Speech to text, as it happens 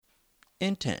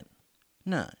in 10,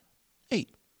 9, 8,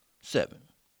 7,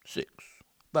 6,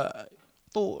 5,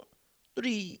 4,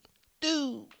 3,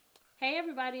 2. Hey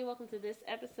everybody, welcome to this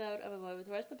episode of A Boy with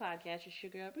Words, the podcast. It's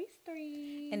your girl, Breeze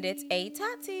 3. And it's A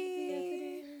Tati. Yes,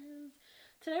 it is.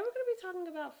 Today we're going to be talking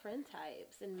about friend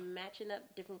types and matching up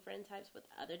different friend types with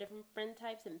other different friend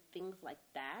types and things like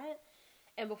that.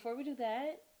 And before we do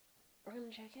that, we're going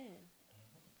to check in.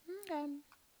 Okay.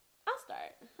 I'll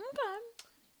start. Okay.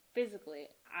 Physically,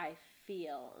 I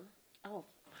feel... Oh,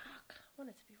 fuck. I want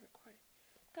it to be recorded.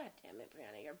 God damn it,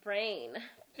 Brianna. Your brain.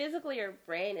 Physically, your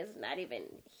brain is not even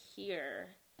here.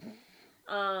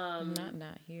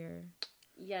 Not here.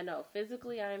 Yeah, no.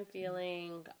 Physically, I'm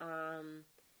feeling...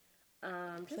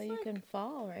 just so you can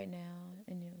fall right now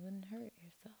and you wouldn't hurt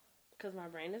yourself. Because my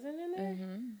brain isn't in there?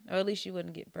 Mm-hmm. Or at least you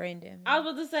wouldn't get brain damage. I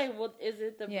was about to say, well, is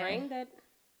it the brain that...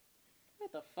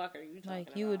 What the fuck are you talking about?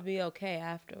 Like, you would be okay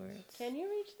afterwards. Can you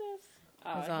reach this?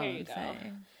 Oh, That's all here you I'm go.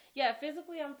 saying. Yeah,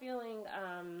 physically I'm feeling,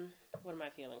 what am I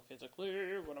feeling physically?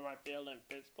 What am I feeling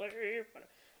physically?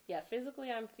 Yeah,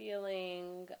 physically I'm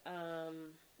feeling, I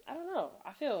don't know.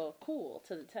 I feel cool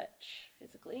to the touch,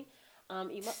 physically.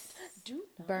 Do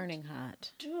not. Burning hot.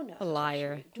 Do not. A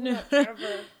liar. Do not ever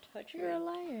touch me. You're a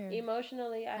liar.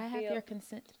 Emotionally, I feel. have your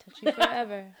consent to touch you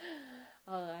forever.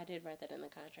 Oh, I did write that in the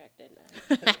contract, didn't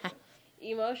I?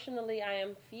 Emotionally, I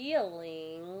am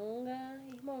feeling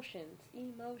emotions.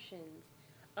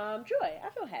 Joy. I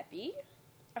feel happy.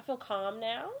 I feel calm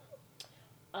now.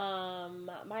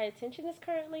 My attention is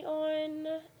currently on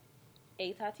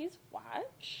A Tati's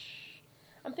watch.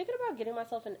 I'm thinking about getting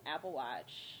myself an Apple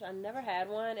Watch. I never had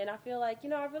one, and I feel like,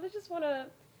 I really just want to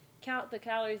count the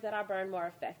calories that I burn more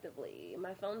effectively.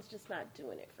 My phone's just not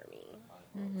doing it for me.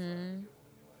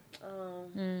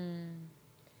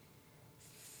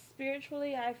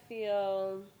 Spiritually, I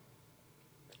feel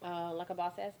like a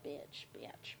boss-ass bitch.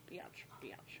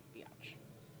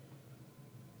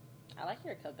 I like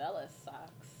your Cabela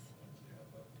socks.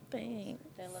 Thanks.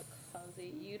 They look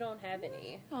cozy. You don't have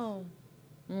any. Oh.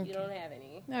 Okay. You don't have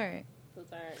any. All right. So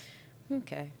it's all right.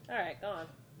 Okay. All right, go on.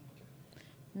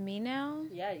 Me now?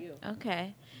 Yeah, you.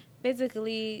 Okay.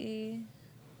 Physically,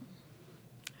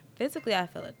 I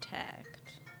feel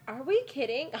attacked. Are we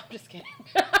kidding? I'm just kidding.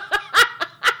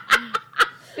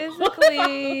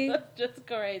 Physically, just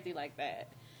crazy like that.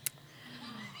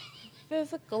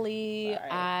 Physically, Sorry.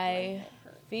 I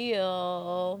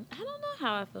feel... I don't know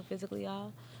how I feel physically,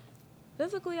 y'all.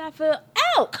 Physically, I feel...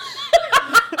 Ow!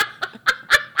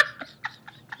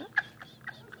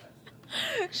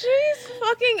 She's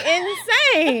fucking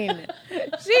insane.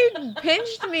 She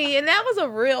pinched me, and that was a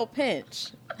real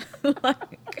pinch.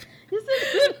 Like, This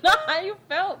is not how you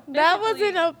felt. that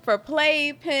wasn't a for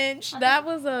play pinch. That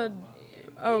was a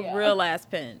real ass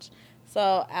pinch.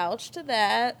 So, ouch to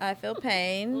that. I feel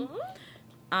pain.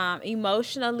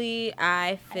 Emotionally,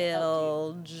 I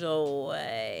feel joy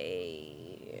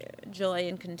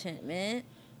and contentment.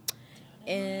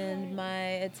 And my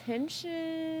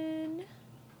attention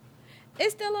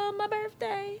is still on my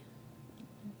birthday.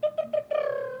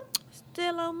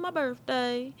 Still on my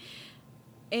birthday.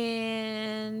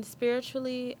 And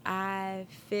spiritually, I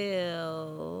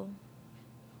feel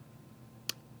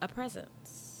a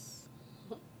presence.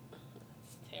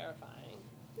 It's terrifying.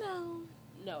 No,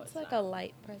 No, it's it's like not. a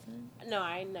light present. No,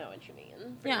 I know what you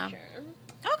mean. For Yeah. sure.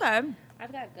 Okay.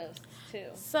 I've got ghosts, too.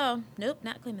 So, nope,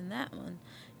 not claiming that one.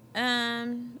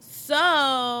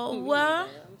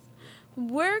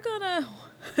 We're gonna...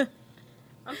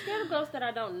 I'm scared of ghosts that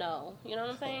I don't know. You know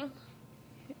what I'm saying?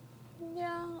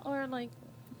 Yeah, or like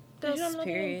 'Cause you don't ghosts, know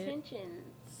their period.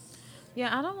 intentions.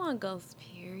 Yeah, I don't want ghosts,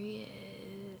 period.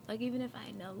 Like, even if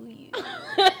I know you.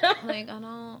 Like,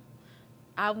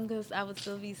 I would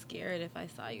still be scared if I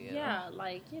saw you. Yeah,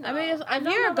 like, I mean, if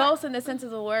you're a ghost in the sense of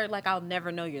the word, like, I'll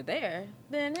never know you're there,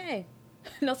 then, hey,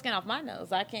 no skin off my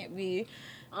nose. I can't be,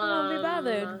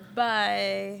 bothered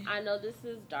by... I know this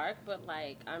is dark, but,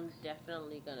 like, I'm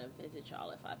definitely going to visit y'all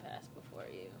if I pass before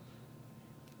you.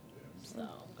 So,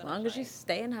 As long as you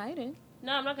stay in hiding.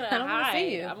 No, I'm not going to hide. I don't want to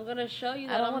see you. I'm going to show you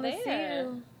I that don't I'm want to there. see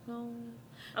you. No.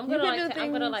 I'm You going can do to, I'm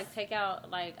going to, things- like, take out,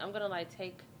 like, I'm going to, like,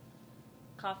 take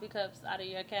coffee cups out of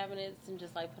your cabinets and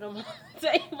just, like, put them on the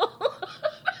table.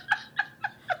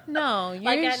 No,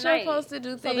 Like you're at night. supposed to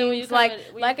do So then when you things come like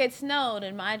in- like it snowed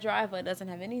and my driveway doesn't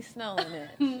have any snow in it.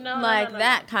 No, like no.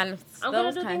 that kind of. I'm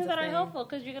those going to do kinds things of that are things. helpful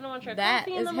because you're going to want your That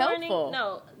coffee in is the morning. helpful.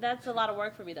 No, that's a lot of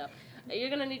work for me, though. You're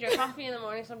going to need your coffee in the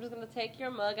morning, so I'm just going to take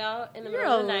your mug out in the You're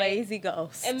middle a of the night. lazy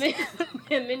ghost. And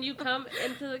then you come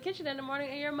into the kitchen in the morning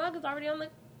and your mug is already on the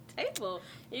table.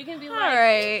 You can be All like,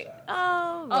 right.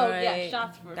 Oh, yeah,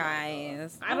 shots for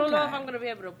guys. I don't know if I'm gonna be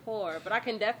able to pour, but I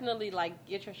can definitely like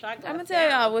get your shot glass. I'm gonna tell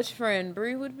y'all which friend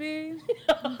Bree would be.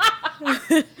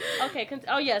 Okay.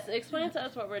 Oh yes. Explain to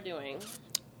us what we're doing.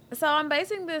 So I'm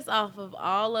basing this off of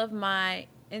all of my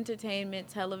entertainment,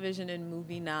 television, and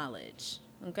movie knowledge.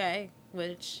 Okay,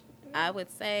 which I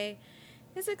would say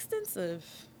is extensive.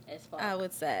 As fuck. I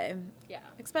would say, Yeah.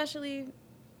 especially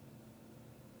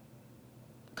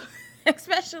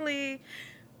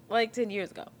like 10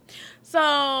 years ago.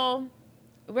 So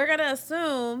we're gonna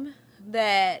assume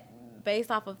that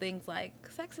based off of things like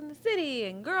Sex and the City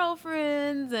and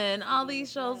Girlfriends and all these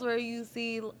shows where you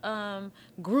see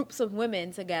groups of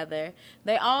women together,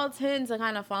 they all tend to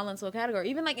kind of fall into a category.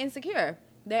 Even like Insecure,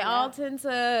 they all tend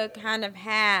to kind of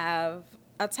have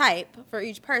a type for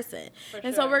each person.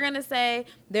 And so we're gonna say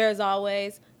there's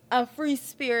always a free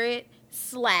spirit /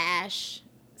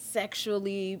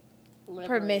 sexually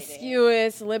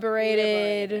promiscuous,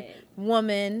 liberated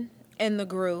woman in the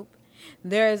group.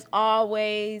 There's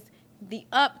always the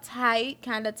uptight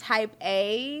kind of type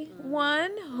A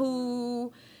one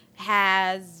who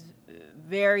has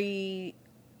very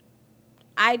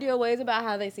ideal ways about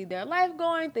how they see their life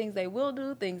going, things they will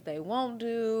do, things they won't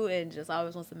do, and just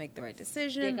always wants to make the right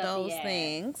decision, those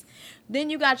things.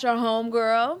 Then you got your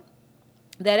homegirl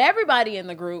that everybody in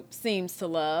the group seems to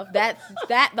love. The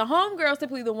homegirl's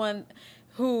typically the one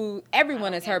who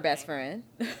everyone is her best friend.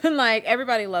 Like,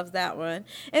 everybody loves that one.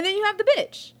 And then you have the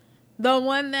bitch. The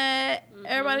one that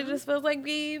everybody just feels like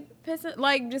be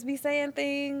saying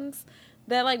things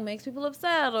that, like, makes people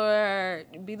upset, or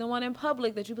be the one in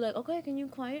public that you be like, okay, can you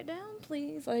quiet down,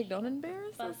 please? Like, don't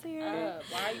embarrass us here.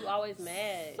 Why are you always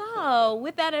mad? So,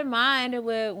 with that in mind, and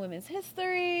with women's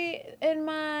history in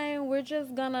mind, we're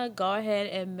just gonna go ahead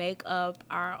and make up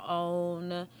our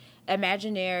own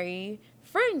imaginary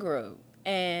friend group.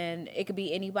 And it could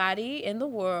be anybody in the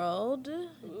world.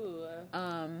 Ooh.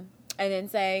 And then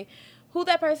say who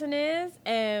that person is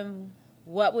and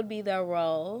what would be their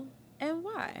role and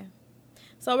why.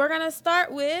 So we're going to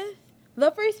start with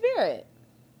the free spirit.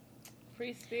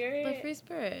 Free spirit? The free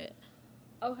spirit.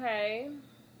 Okay.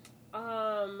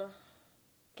 I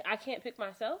can't pick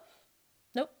myself?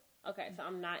 Nope. Okay, so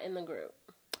I'm not in the group.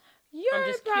 You're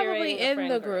just probably curating in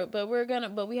the group, but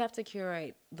we have to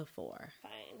curate the 4.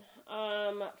 Fine.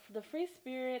 For the free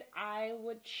spirit I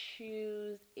would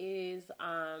choose is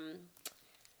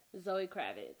Zoe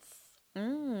Kravitz.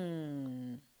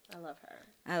 I love her.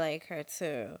 I like her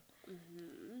too.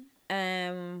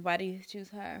 Why do you choose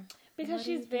her? Because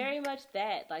she's very much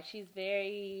that. Like, she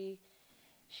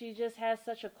just has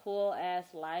such a cool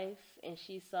ass life, and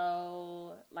she's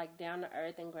so, like, down to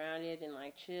earth and grounded and,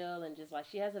 like, chill, and just, like,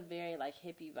 she has a very, like,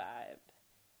 hippie vibe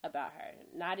about her.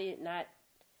 Not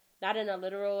in a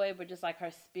literal way, but just, like,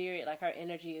 her spirit, like, her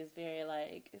energy is very,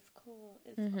 like, it's cool,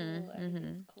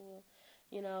 everything's cool,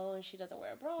 you know, and she doesn't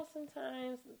wear a bra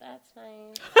sometimes, that's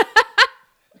nice.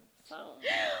 So.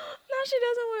 No, she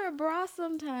doesn't wear a bra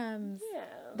sometimes. Yeah.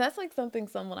 That's, like, something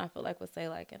someone I feel like would say,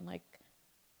 like, in, like,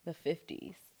 the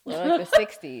 50s. Or like the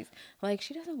 60s. Like,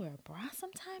 she doesn't wear a bra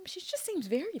sometimes. She just seems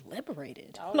very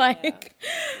liberated. Oh, like,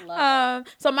 yeah.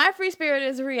 So my free spirit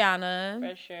is Rihanna.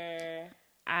 For sure.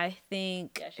 I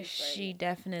think she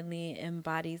definitely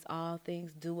embodies all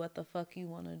things. Do what the fuck you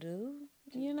want to do,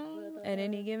 you know, at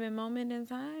any given moment in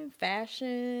time.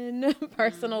 Fashion,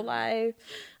 personal life,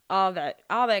 all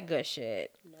that good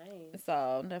shit. Nice.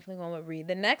 So definitely going with Reed.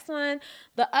 The next one,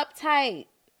 the uptight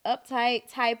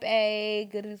type A,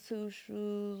 good as 2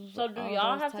 shoes. So do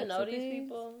y'all have to know these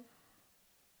people?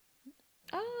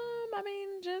 I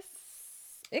mean, just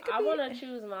it could I be. want to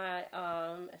choose my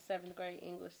 7th grade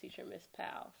English teacher, Miss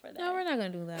Powell, for that. No, we're not gonna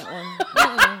do that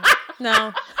one.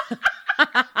 No. I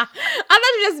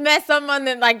thought you just met someone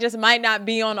that, like, just might not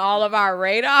be on all of our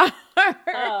radar. Like, not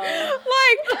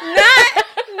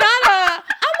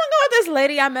I'm gonna go with this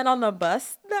lady I met on the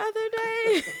bus the other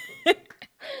day.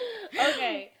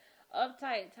 Okay,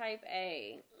 uptight type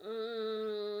A.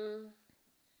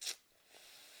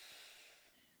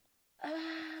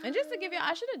 And just to give you,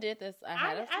 I should have did this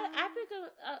ahead of time.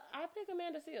 I pick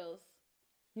Amanda Seales.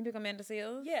 You pick Amanda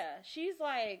Seales? Yeah, she's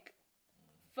like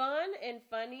fun and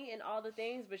funny and all the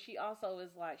things, but she also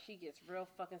is like, she gets real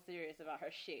fucking serious about her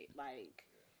shit. Like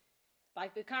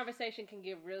the conversation can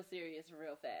get real serious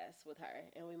real fast with her,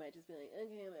 and we might just be like,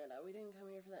 okay, Amanda, we didn't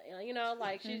come here for that. You know,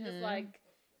 like she's just like,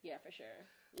 yeah, for sure.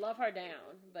 Love her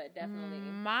down, but definitely.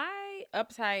 My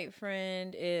uptight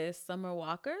friend is Summer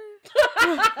Walker.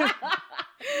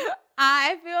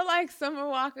 I feel like Summer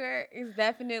Walker is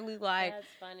definitely like That's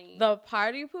funny. the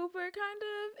party pooper kind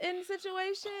of in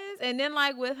situations. And then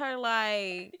like with her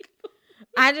like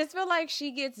I just feel like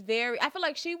she gets I feel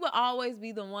like she would always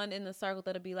be the one in the circle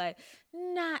that'll be like,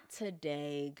 not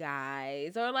today,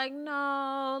 guys. Or like,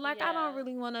 no, like I don't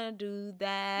really want to do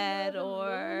that.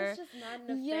 Or it's just not in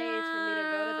the phase for me to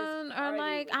go to this party. Or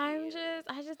like,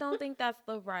 I just don't think that's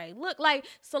the right look. Like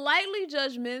slightly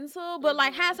judgmental, but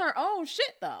like has her own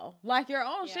shit though. Like your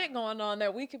own shit going on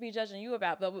that we could be judging you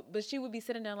about. But she would be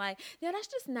sitting there like, yeah, that's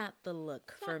just not the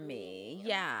look for me.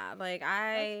 Yeah. Like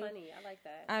that's funny. I like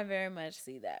that. I very much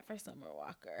see that for Summer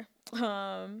Walker.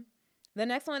 The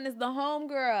next one is the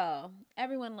Homegirl.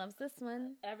 Everyone loves this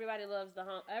one. Everybody loves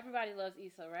Everybody loves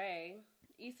Issa Rae.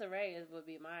 Issa Rae would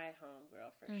be my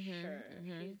homegirl for sure.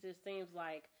 She just seems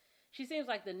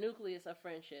like the nucleus of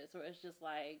friendships, where it's just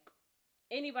like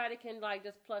anybody can like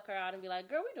just pluck her out and be like,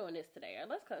 "Girl, we're doing this today. Or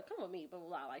let's come with me." Blah blah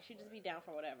blah. Like she just be down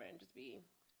for whatever and just be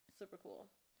super cool.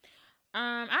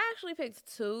 I actually picked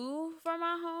two for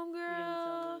my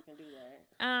homegirl. You didn't tell me you can do that.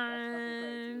 That's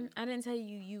fucking crazy. I didn't tell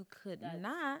you could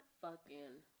not.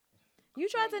 Fucking. You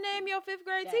tried to name your 5th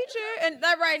grade teacher, and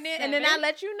that right then, and then I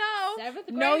let you know. 7th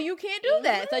grade? No, you can't do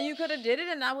that. So you could have did it,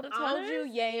 and I would have told you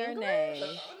yay or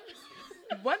nay.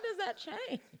 What does that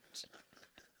change?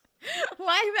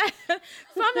 Like that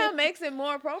somehow makes it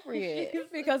more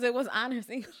appropriate because it was honors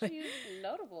English. She's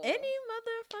notable. Any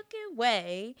motherfucking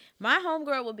way, my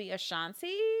homegirl would be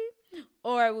Ashanti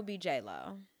or it would be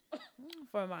J-Lo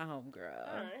for my homegirl.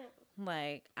 All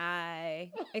right.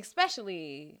 Like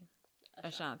especially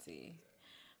Ashanti.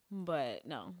 But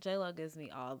no, J-Lo gives me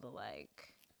all the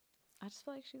like, I just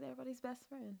feel like she's everybody's best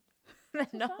friend.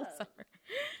 That knows her.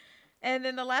 And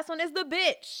then the last one is the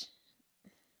bitch.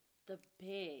 The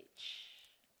bitch.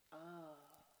 Oh.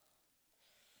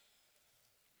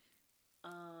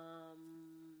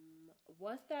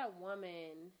 What's that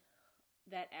woman,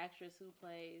 that actress who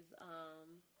plays,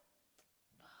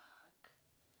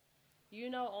 you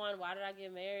know, on Why Did I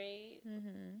Get Married?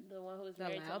 Mm-hmm. The one who was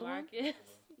married to Marcus.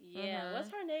 Yeah. Mm-hmm. What's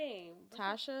her name?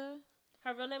 Tasha.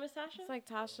 Her real name is Tasha? It's like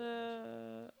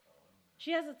Tasha.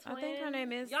 She has a twin. I think her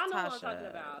name is Y'all know Tasha. what I'm talking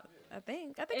about. I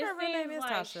think her real name is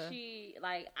Tasha. She,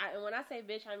 like, when I say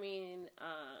bitch, I mean,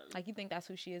 like you think that's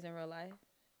who she is in real life?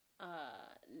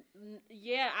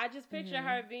 Yeah, I just picture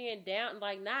her being down,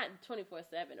 like not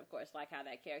 24/7, of course, like how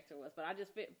that character was, but I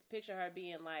just picture her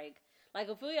being like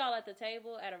if we all at the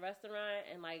table at a restaurant,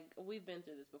 and like we've been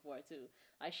through this before too.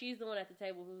 Like she's the one at the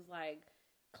table who's like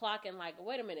clocking, like,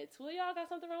 wait a minute, two of y'all got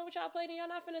something wrong with y'all plate and y'all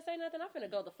not finna say nothing? I'm finna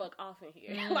go the fuck off in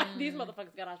here. Like these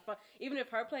motherfuckers got off fun. Even if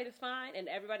her plate is fine and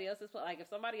everybody else's like if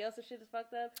somebody else's shit is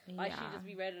fucked up, like she just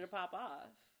be ready to pop off.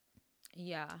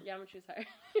 Yeah. Yeah, I'm gonna choose her.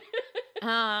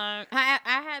 I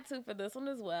had to for this one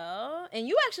as well, and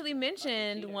you actually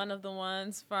mentioned one of the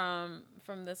ones from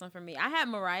this one for me. I had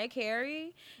Mariah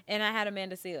Carey and I had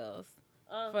Amanda Seales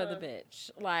for the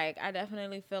bitch. Like I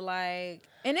definitely feel like,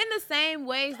 and in the same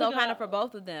ways though, kind of for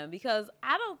both of them, because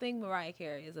I don't think Mariah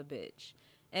Carey is a bitch,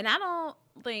 and I don't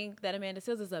think that Amanda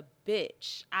Seales is a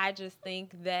bitch. I just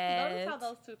think that notice how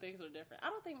those two things are different. I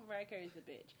don't think Mariah Carey is a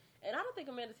bitch. And I don't think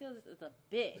Amanda Seales is a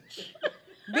bitch.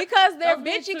 Because they're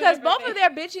bitchy, because both of their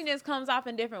bitchiness comes off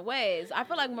in different ways. I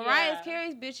feel like Mariah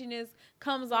Carey's bitchiness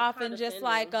comes off in just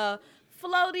like a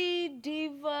floaty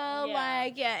diva,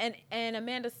 and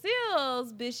Amanda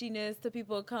Seales' bitchiness to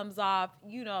people comes off,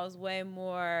 you know, is way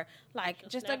more like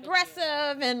just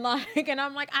aggressive and like, and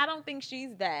I'm like, I don't think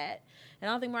she's that. And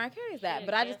I don't think Mariah Carey's that.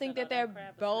 But I just think that they're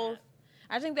both.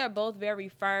 I think they're both very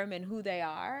firm in who they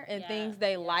are and things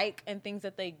they like and things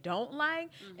that they don't like.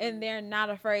 Mm-hmm. And they're not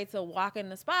afraid to walk in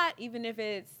the spot, even if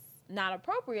it's not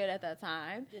appropriate at that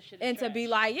time. And to be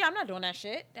like, yeah, I'm not doing that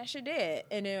shit. That shit dead.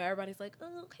 And then everybody's like,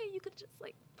 oh, okay, you could just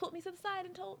like put me to the side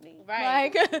and told me.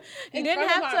 Right. Like, you didn't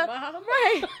have to. Mom.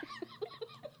 Right.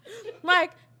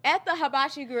 Like at the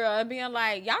hibachi grill and being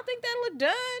like, y'all think that look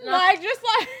done? No. Like, just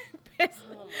like.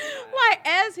 Like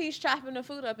as he's chopping the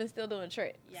food up and still doing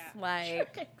tricks. Yeah.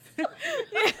 Like,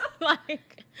 yeah,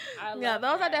 like, yeah,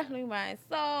 those are definitely mine.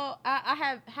 So I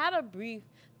have had a brief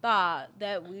thought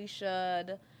that we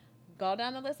should go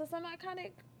down the list of some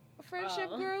iconic friendship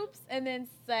groups and then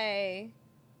say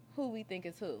who we think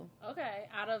is who. Okay.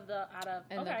 Out of the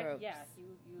groups. Yeah.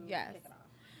 You yes. Pick it off.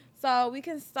 So we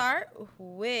can start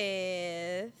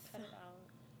with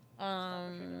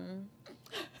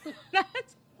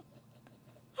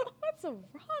What's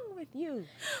wrong with you?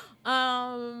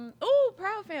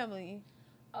 Proud Family.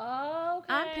 Okay.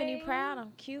 I'm Penny Proud,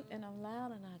 I'm cute, and I'm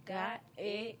loud, and I got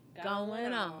it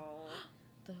going on.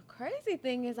 The crazy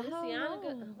thing is, I don't know.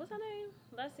 What's her name?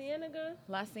 La Cienega?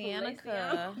 La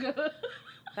Cienega.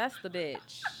 That's the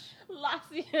bitch. La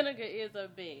Cienega is a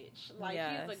bitch. Like,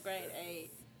 yes. She's a grade A.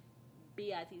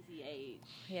 B-I-T-C-H.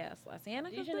 Yes, La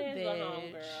Cienaga's the Dejanay is bitch. a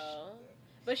homegirl.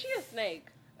 But she a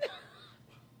snake.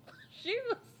 she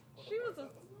was a...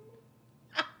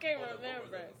 I can't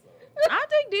remember. I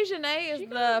think Dejanay is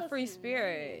the free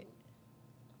spirit.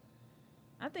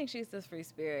 I think she's the free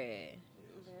spirit.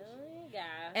 Yeah.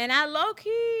 And I low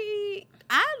key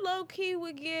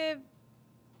would give.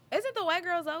 Is it the white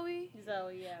girl Zoe?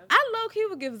 Zoe, yeah. I low key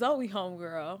would give Zoe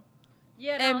homegirl.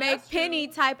 Yeah, and make Penny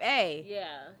true. type A.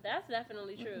 Yeah, that's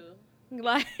definitely true.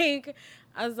 Like,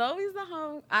 Zoe's the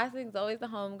home. I think Zoe's the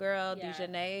homegirl. Yeah.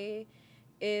 Dejanay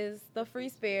is the free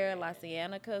spirit. La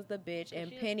Cienaga's the bitch,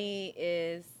 and Penny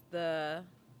is the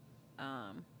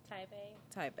type A.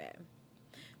 Type A.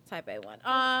 Type A one.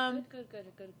 Good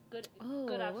Oh,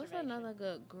 observation. what's another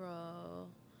good girl?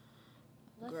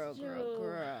 Girl.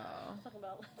 Talking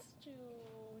about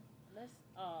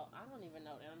I don't even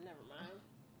know them. Never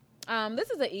mind. This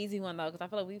is an easy one though, because I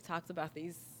feel like we've talked about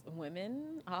these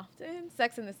women often.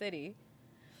 Sex in the City.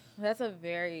 That's a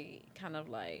very kind of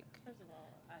like. First of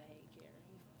all, I hate Carrie.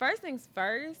 First things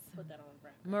first. Put that on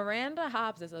record. Miranda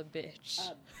Hobbs is a bitch.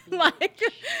 Like,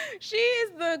 she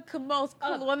is the most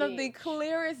one of the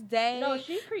clearest days. No,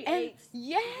 she creates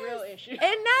real issues. And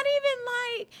not even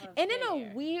like, and in a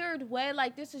weird way,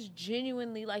 like, this is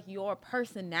genuinely like your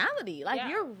personality. Like,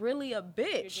 you're really a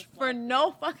bitch for like,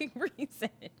 no fucking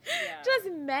reason. Yeah. Just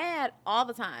mad all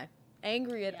the time.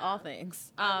 Angry at all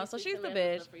things. So she's the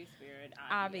bitch. The free spirit,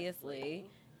 obviously.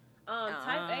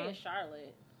 Type A is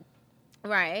Charlotte.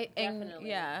 Right,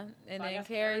 definitely. And then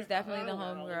Carrie's definitely the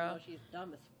homegirl. She's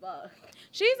dumb as fuck.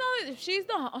 She's only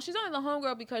the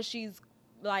homegirl because she's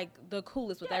like the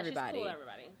coolest with everybody. She's cool with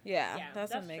everybody. Yeah,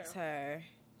 that's what makes her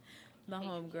the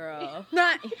homegirl.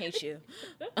 Not hate you.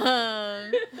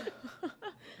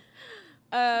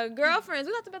 Girlfriends.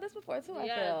 We talked about this before too. I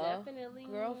feel. Definitely.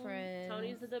 Girlfriends.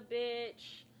 Tony's the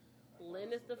bitch.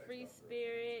 Lynn is the free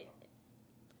spirit.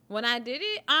 When I did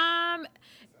it,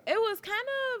 it was kind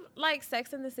of like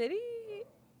Sex in the City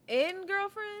in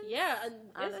Girlfriends. Yeah,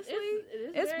 honestly,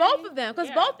 it's both of them,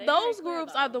 because both those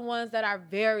groups are the ones that are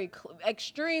very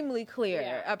extremely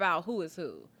clear about who is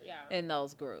who in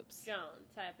those groups. Joan,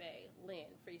 Type A,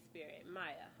 Lynn, free spirit,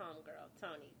 Maya, homegirl,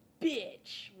 Tony,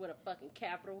 bitch with a fucking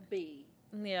capital B.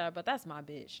 Yeah, but that's my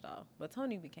bitch though. But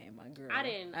Tony became my girl. I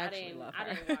didn't watch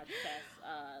past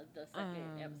the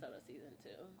second episode of season 2.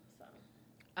 So.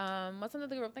 What's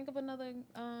another group? Think of another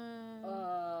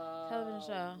television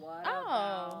show.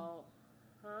 No.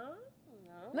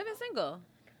 Living Single.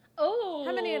 Oh.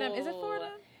 How many of them? Is it 4 of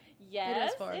them? Yes, it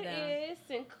is 4 of them. It is.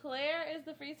 Sinclair is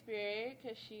the free spirit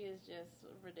because she is just a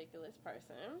ridiculous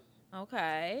person.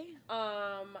 Okay.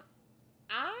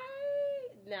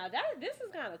 This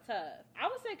is kind of tough. I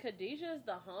would say Khadijah is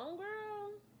the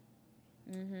homegirl.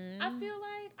 Mm-hmm. I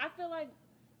feel like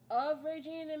of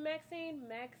Regine and Maxine,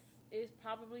 Max is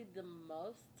probably the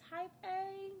most type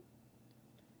A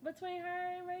between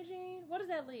her and Regine. What does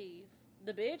that leave?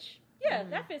 The bitch? Yeah,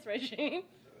 that fits Regine.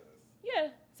 Yeah.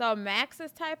 So Max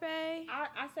is type A?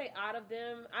 I say out of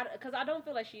them, because I don't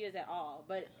feel like she is at all.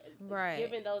 But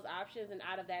given those options and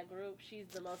out of that group, she's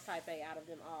the most type A out of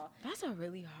them all. That's a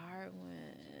really hard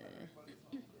one.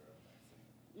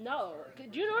 No.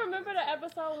 Do you remember the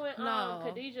episode when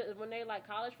Khadijah, when they like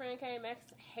college friend came? Max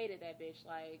hated that bitch.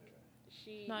 Like,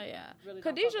 she really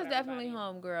Khadijah's definitely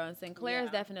homegirl, and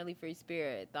Sinclair's definitely free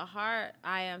spirit. The heart,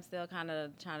 I am still kind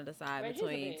of trying to decide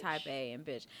between type A and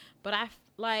bitch. But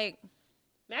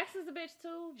Max is a bitch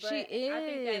too, but she is. I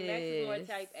think that Max is more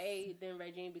type A than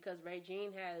Regine, because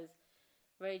Regine,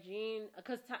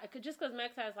 just because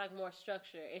Max has like more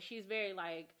structure, and she's very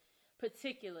like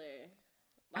particular.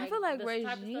 Like, I feel like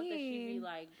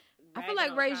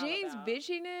Regine's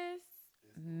bitchiness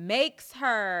makes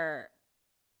her,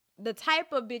 the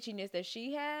type of bitchiness that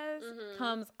she has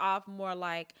comes off more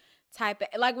like type A.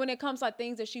 Like when it comes to like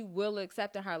things that she will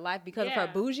accept in her life because of her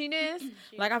bouginess.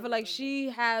 Like I feel like she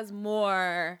has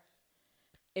more,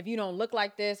 if you don't look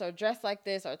like this or dress like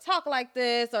this or talk like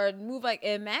this or move like,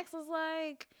 and Max is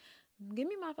like, give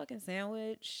me my fucking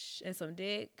sandwich and some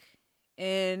dick.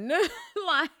 And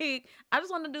like, I just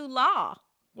want to do law.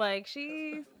 Like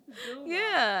she's,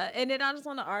 and then I just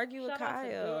want to argue with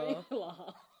Kyle. So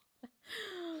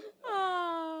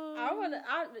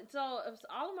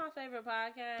all of my favorite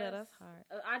podcasts. Yeah, that's hard.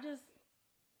 I guess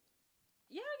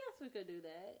we could do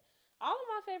that. All of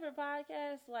my favorite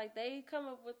podcasts, like they come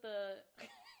up with the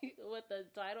with the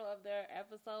title of their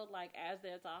episode, like as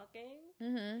they're talking.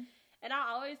 Mm-hmm. And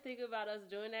I always think about us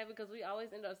doing that because we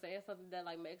always end up saying something that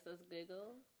like makes us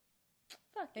giggle.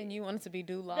 Fuck it. And you want it to be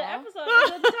Dulaw? The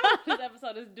title of this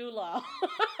episode is Dulaw.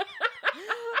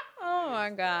 Oh my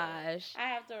gosh. I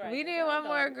have to write. We need one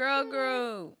more girl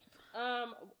group.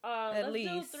 Let's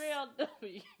least. do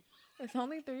 3LW. There's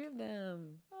only 3 of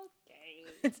them. Okay.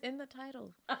 It's in the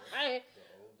title. I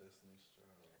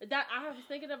was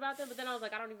thinking about that, but then I was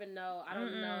like, I don't even know. I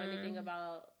don't know anything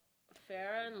about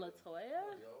Farrah and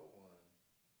Latoya.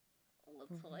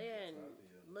 Latoya and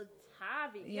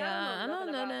Latavia. Yeah, I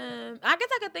don't know them. I guess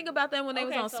I could think about them when they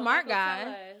was on so Smart Michael,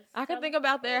 Guy. I could think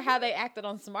about how they acted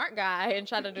on Smart Guy and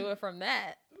try to do it from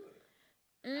that.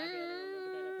 I didn't remember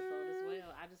that episode as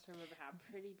well. I just remember how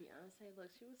pretty Beyonce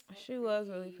looked. She was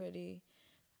really pretty.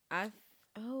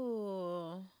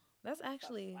 That's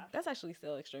actually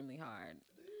still extremely hard.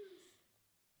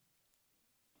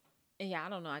 Yeah, I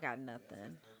don't know. I got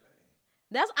nothing.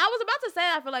 I was about to say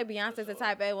I feel like Beyonce's a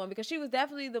type A one because she was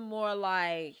definitely the more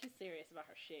like she's serious about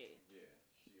her shit.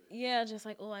 Yeah, just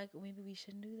like like maybe we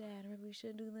shouldn't do that, or maybe we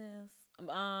should do this.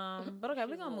 But okay,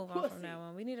 we're gonna move on from that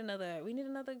one. We need another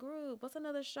group. What's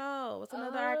another show? What's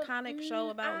another iconic show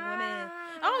about women?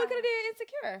 Oh, we could have did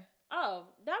Insecure. Oh,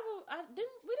 we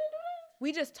didn't do that?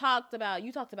 We just talked about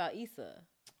Issa.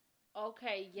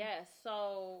 Okay, yes.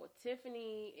 So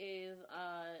Tiffany is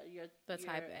the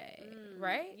type A,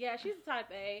 right? Yeah, she's a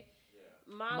type A.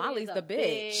 Yeah. Molly's the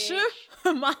bitch.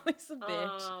 Molly's the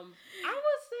bitch. I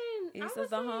was saying Issa's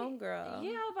the homegirl.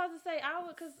 Yeah, I was about to say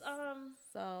because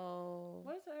So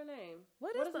what's her name?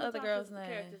 What is the other girl's name?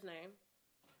 Character's name?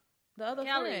 The other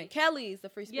Kelly. friend. Kelly's the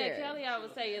free spirit. Yeah, Kelly, I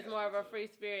would say, is more of a free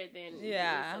spirit than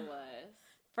Issa was.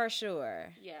 For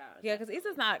sure. Yeah. Yeah, because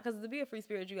Issa's not, because to be a free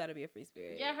spirit, you got to be a free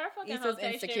spirit. Yeah, her fucking Issa's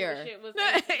insecure. Shit was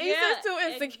Issa's too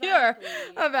insecure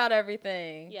about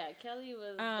everything. Yeah, Kelly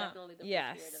was definitely the free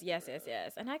spirit.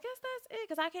 Yes. And I guess that's it,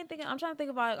 because I'm trying to think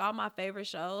about all my favorite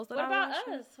shows. What about us?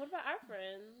 What about our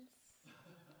friends?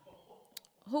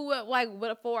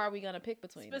 What 4 are we going to pick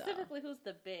between? Specifically, who's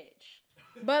the bitch?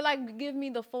 But give me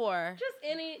the 4.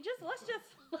 Let's just.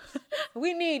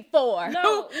 We need 4.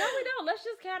 No, we don't. Let's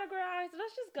just categorize.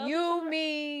 Let's just go. You,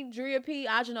 me, Drea P,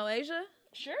 Ajano Asia?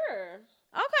 Sure.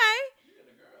 Okay.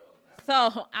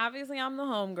 So, obviously, I'm the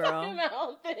homegirl. Is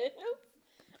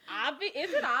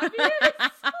it obvious?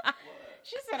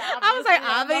 She said obviously. I was like,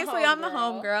 obviously, I'm the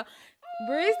homegirl.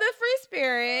 Bree's the free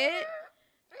spirit.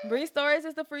 Bree Stories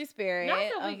is the free spirit.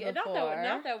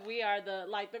 Not that we are the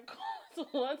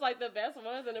ones, like the best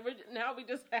ones, and now we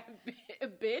just have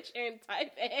bitch and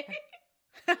type A.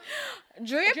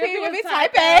 Drea P would be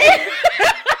type A.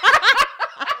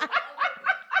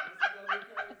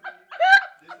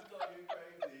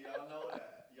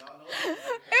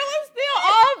 It was still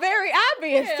all very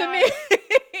obvious to me.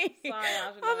 Sorry,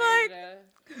 I'm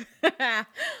like,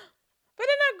 but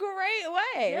in a great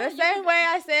way. Yeah, the same way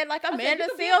I said, Amanda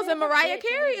Seales and Mariah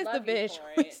Carey is the bitch.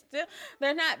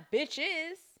 They're not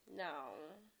bitches. No.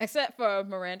 Except for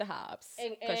Miranda Hobbs.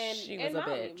 Because she was a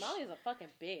bitch. Molly's a fucking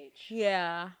bitch.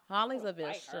 Yeah. Molly's a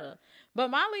bitch, too. But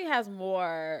Molly has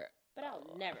more. But I'll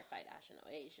never fight Ashino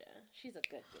Asia. She's a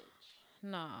good bitch.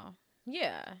 No.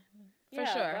 Yeah. For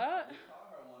sure. But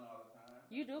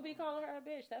you do be calling her a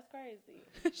bitch. That's crazy.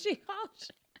 She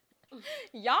calls.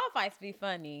 Y'all fights be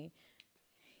funny.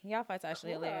 Y'all fights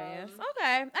actually hilarious.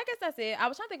 Okay, I guess that's it. I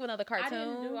was trying to think of another cartoon. I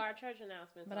didn't do our church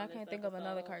announcements, but I can't think of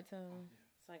another cartoon.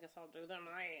 So I guess I'll do them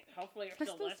right. Hopefully, you're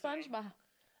still listening. SpongeBob.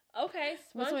 Okay,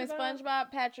 SpongeBob. Between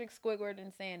SpongeBob, Patrick, Squidward,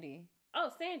 and Sandy. Oh,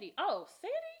 Sandy.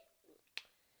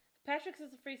 Patrick's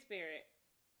is a free spirit.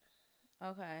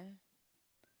 Okay.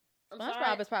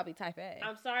 SpongeBob is probably type A.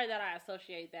 I'm sorry that I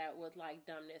associate that with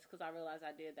dumbness because I realized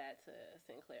I did that to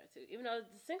Sinclair too. Even though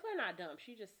Sinclair not dumb,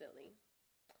 she's just silly.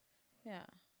 Yeah.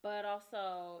 But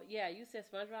also, yeah, you said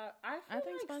SpongeBob. I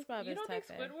think SpongeBob is type A. You don't think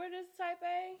Squidward is type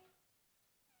A?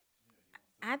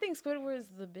 I think Squidward is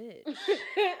the bitch.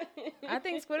 I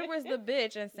think Squidward's the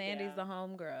bitch and Sandy's the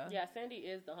homegirl. Yeah, Sandy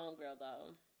is the homegirl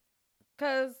though.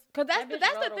 Cause that's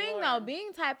the thing though.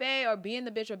 Being type A or being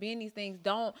the bitch or being these things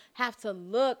don't have to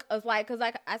look as cause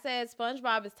like I said,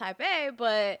 SpongeBob is type A,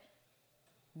 but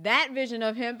that vision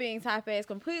of him being type A is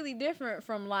completely different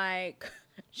from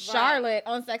Charlotte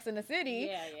on Sex and the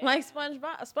City. Yeah.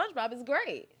 SpongeBob is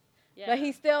great. Yeah. But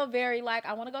he's still very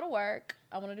I want to go to work.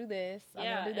 I want to do this. I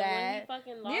want to do that.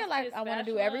 I want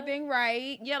to do everything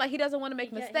right. Yeah, he doesn't want to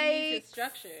make mistakes. He needs his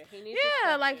structure.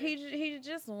 He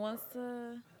just wants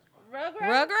to.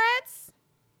 Rugrats?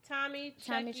 Tommy,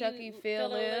 Chucky, Phil,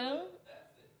 Lil.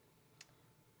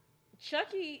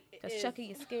 Chucky because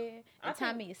Chucky is scared and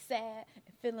Tommy is sad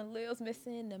and Phil and Lil's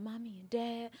missing and mommy and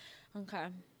dad. Okay.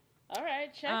 All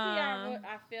right, Chucky,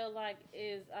 I feel like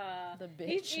is the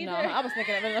bitch. No, I was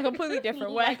thinking of it in a completely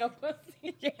different way. Like a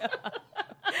pussy. Yeah.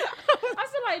 I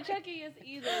feel like Chucky is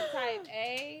either type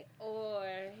A or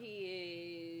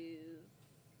he is,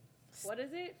 what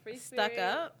is it? Free spirit, stuck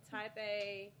up. Type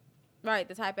A. Right,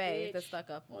 the type A is the bitch, stuck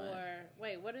up one. Or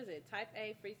wait, what is it? Type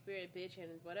A, free spirit, bitch,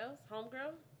 and what else?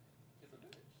 Homegirl.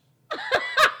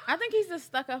 I think he's the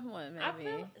stuck up one, maybe. I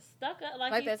feel stuck up,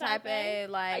 like the he's type A,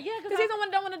 like yeah, because he's the one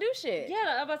that don't want to do shit.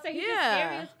 Yeah, I'm about to say he's just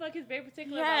scary as fuck. He's very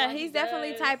particular. Yeah, about what he's he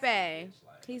definitely does. type A.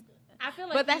 He's. I feel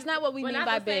like, but that's not what we mean not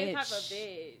by the same bitch. Type of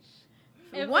bitch.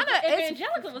 If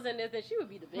Angelica was in this, then she would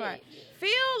be the bitch. Right.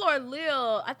 Phil or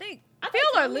Lil, I think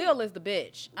Phil or Lil is the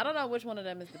bitch. I don't know which one of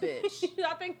them is the bitch.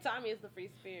 I think Tommy is the free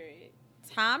spirit.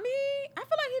 Tommy? I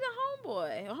feel like he's a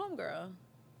homeboy, a homegirl.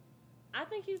 I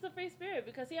think he's the free spirit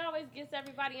because he always gets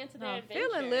everybody into their adventures.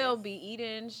 Phil and Lil be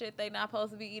eating shit they not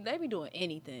supposed to be eating. They be doing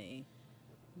anything.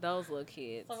 Those little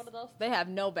kids. So what are those? They have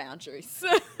no boundaries. they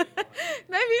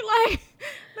be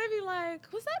like,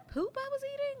 was that poop I was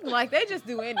eating? Like, they just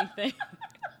do anything.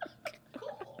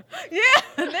 Cool. Yeah,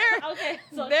 they're okay.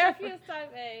 So they're, Chucky is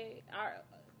type A. All right,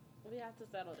 we have to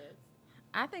settle this.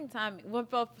 I think Tommy.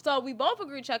 So we both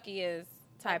agree Chucky is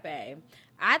type A.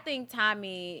 I think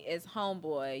Tommy is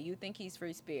homeboy. You think he's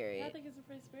free spirit. Yeah, I think he's a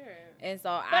free spirit. And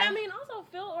so but I mean, also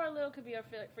Phil or Lil could be a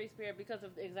free spirit because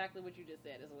of exactly what you just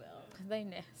said as well. They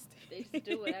nasty. They just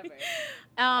do whatever.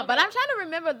 But I'm trying to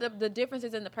remember the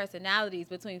differences in the personalities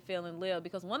between Phil and Lil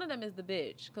because one of them is the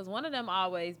bitch. Because one of them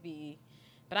always be,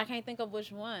 but I can't think of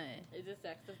which one. Is it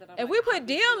sexist that I'm if like, we put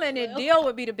Deal in it, Deal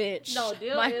would be the bitch. No,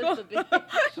 Deal Michael. is the bitch.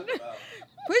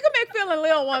 We could make Phil and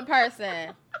Lil one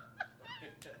person.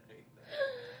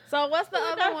 So what's the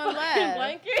other one left?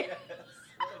 Blanket?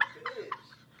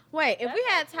 Wait, if we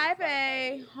had type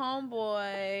A,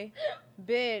 homeboy,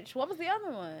 bitch, what was the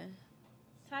other one?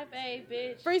 Type A,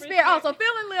 bitch. Free spirit. Oh, so Phil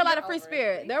and Lil are the free over it.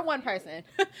 spirit. They're one person.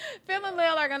 Phil and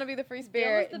Lil are going to be the free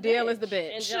spirit. Deal is the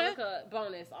bitch. Angelica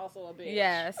Bonus, also a bitch.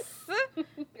 Yes.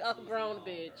 A grown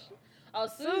bitch. Oh,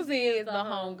 Susie is the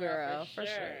homegirl. For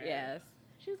sure. Yes.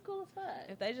 She's cool as fuck.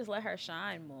 If they just let her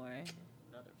shine more,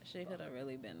 she could have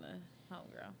really been the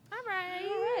homegirl. All right.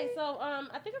 All right. So,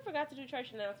 I think I forgot to do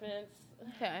church announcements.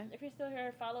 Okay. If you're still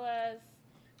here, follow us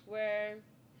where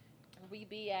we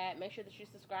be at. Make sure that you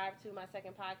subscribe to my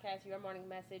second podcast, Your Morning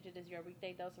Message. It is your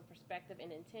weekday dose of perspective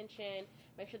and intention.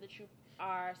 Make sure that you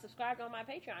are subscribed on my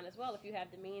Patreon as well. If you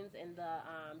have the means and the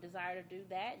desire to do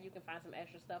that, you can find some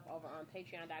extra stuff over on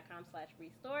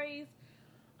patreon.com/freestories.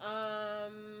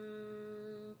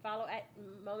 Follow at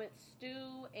Moments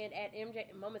Stew and at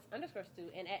Moments_Stew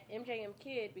and at MJM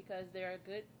Kid because there are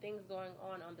good things going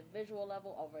on the visual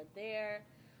level over there.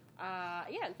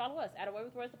 And follow us at Away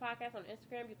with Words, the podcast on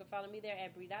Instagram. You can follow me there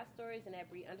at Bree.stories and at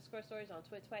Bree_stories on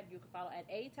Twitwat. You can follow at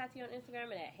Tati on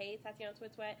Instagram and at Hey Tati on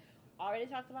Twitwat. Already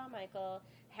talked about Michael.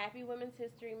 Happy Women's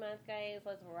History Month, guys.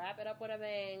 Let's wrap it up with a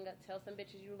bang. Tell some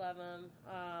bitches you love them.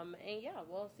 And yeah,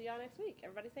 we'll see y'all next week.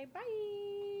 Everybody say bye.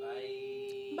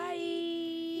 Bye.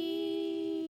 Bye.